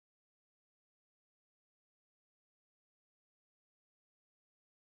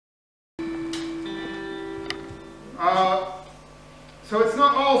So it's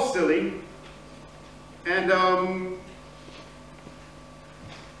not all silly, and I'm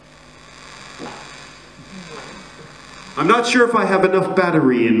not sure if I have enough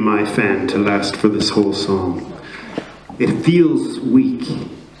battery in my fan to last for this whole song. It feels weak.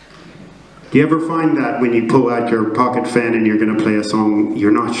 Do you ever find that when you pull out your pocket fan and you're going to play a song,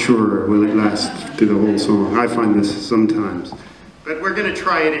 you're not sure will it last through the whole song? I find this sometimes. But we're going to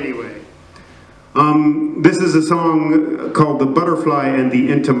try it anyway. This is a song called The Butterfly and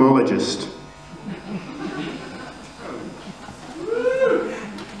the Entomologist.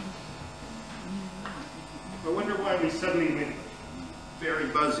 I wonder why we suddenly went very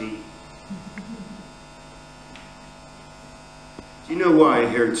buzzy. Do you know why,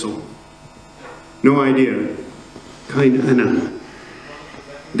 Herzl? No idea. Kinda.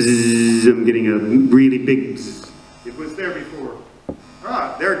 Bzzz, I'm getting a really big bzzz. It was there before.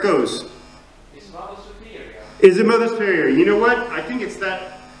 Ah, there it goes. Is it Mother Superior? You know what? I think it's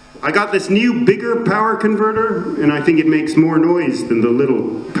that. I got this new bigger power converter, and I think it makes more noise than the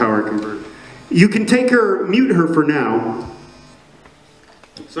little power converter. You can take her, mute her for now.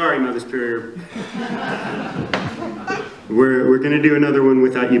 Sorry, Mother Superior. We're going to do another one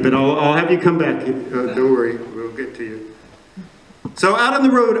without you, but I'll have you come back. Don't worry, we'll get to you. So out on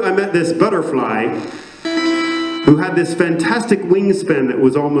the road, I met this butterfly who had this fantastic wingspan that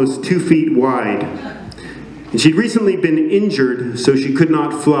was almost 2 feet wide. And she'd recently been injured, so she could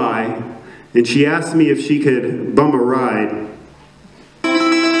not fly, and she asked me if she could bum a ride.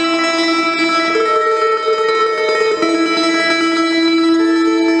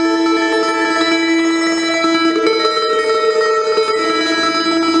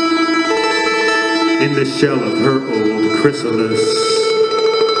 In the shell of her old chrysalis,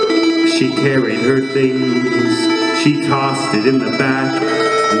 she carried her things, she tossed it in the back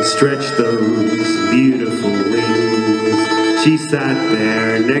and stretched those beautiful wings. She sat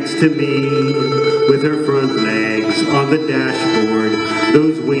there next to me with her front legs on the dashboard,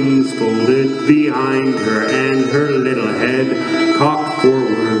 those wings folded behind her and her little head cocked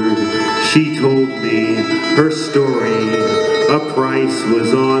forward. She told me her story, a price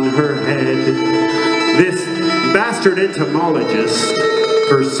was on her head. This bastard entomologist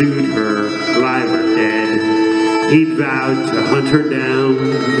pursued her, alive or dead. He'd vowed to hunt her down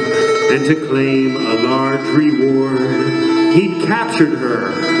and to claim a large reward. He'd captured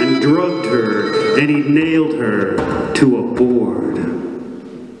her and drugged her, and he'd nailed her to a board.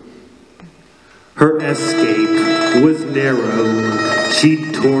 Her escape was narrow.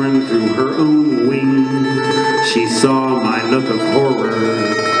 She'd torn through her own wing. She saw my look of horror,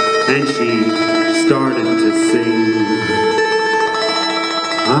 and she started to sing.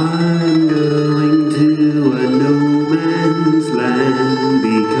 I'm going to a no man's land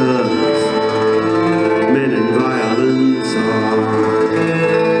because men and violence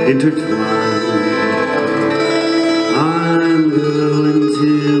are intertwined. I'm going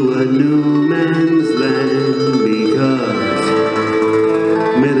to a no man's land because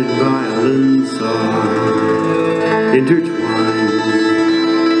men and violence are intertwined.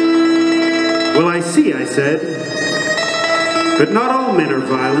 Well, I see, I said, but not all men are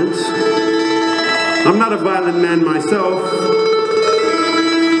violent. I'm not a violent man myself.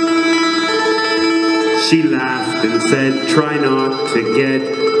 She laughed and said, try not to get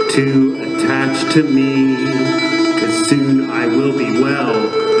too attached to me, 'cause soon I will be well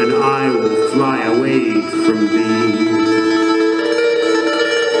and I will fly away from thee.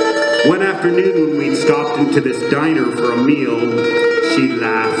 One afternoon when we'd stopped into this diner for a meal, she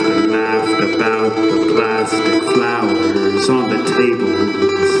laughed and laughed about the plastic flowers on the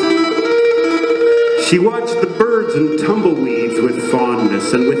tables. She watched the birds and tumbleweeds with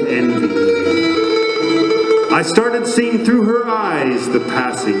fondness and with envy. I started seeing through her eyes the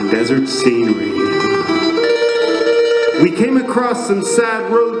passing desert scenery. We came across some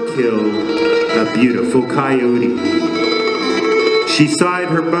sad roadkill, a beautiful coyote. She sighed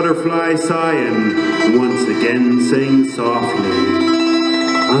her butterfly sigh and once again sang softly,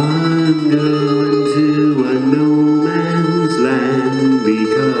 I'm going to a no man's land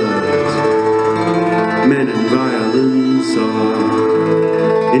because men and violence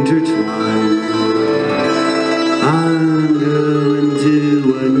are intertwined. I'm going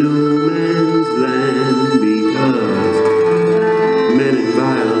to a no man's land because men and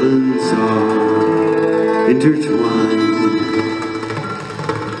violence are intertwined.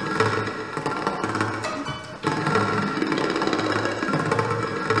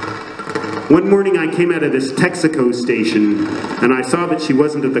 One morning I came out of this Texaco station and I saw that she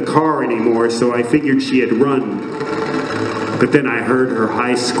wasn't at the car anymore, so I figured she had run. But then I heard her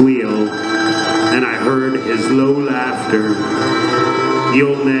high squeal and I heard his low laughter.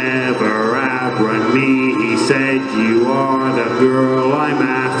 You'll never outrun me, he said, you are the girl I'm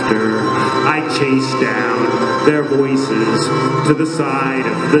after. I chased down their voices to the side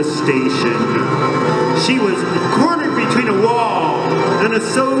of the station. She was cornered between a wall and a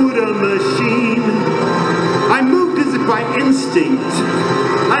soda machine. I moved as if by instinct.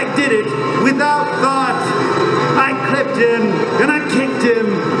 I did it without thought. I clipped him, and I kicked him,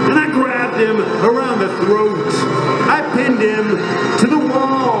 and I grabbed him around the throat. I pinned him to the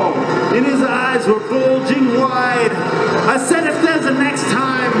wall, and his eyes were bulging wide. I said, if there's a next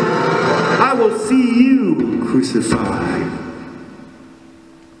time, I will see you crucified.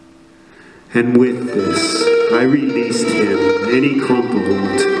 And with this, I released him, and he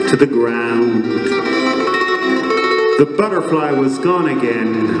crumpled to the ground. The butterfly was gone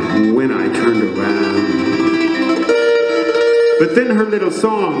again when I turned around. But then her little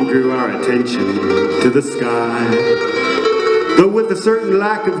song drew our attention to the sky. Though with a certain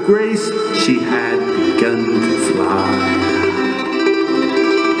lack of grace, she had begun to fly.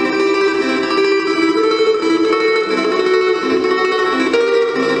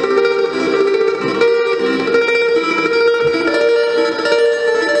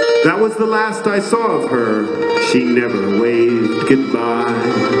 That was the last I saw of her. She never waved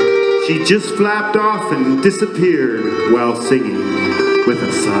goodbye. She just flapped off and disappeared while singing with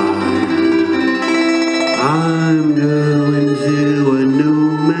a sigh. I'm going to a no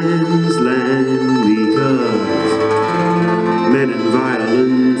man's land because men and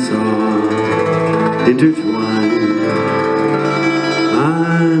violence are intertwined.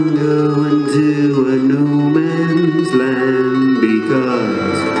 I'm going to a no man's land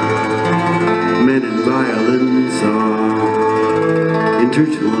because men and violence are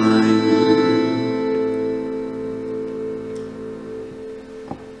intertwined.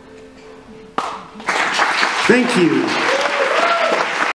 Thank you.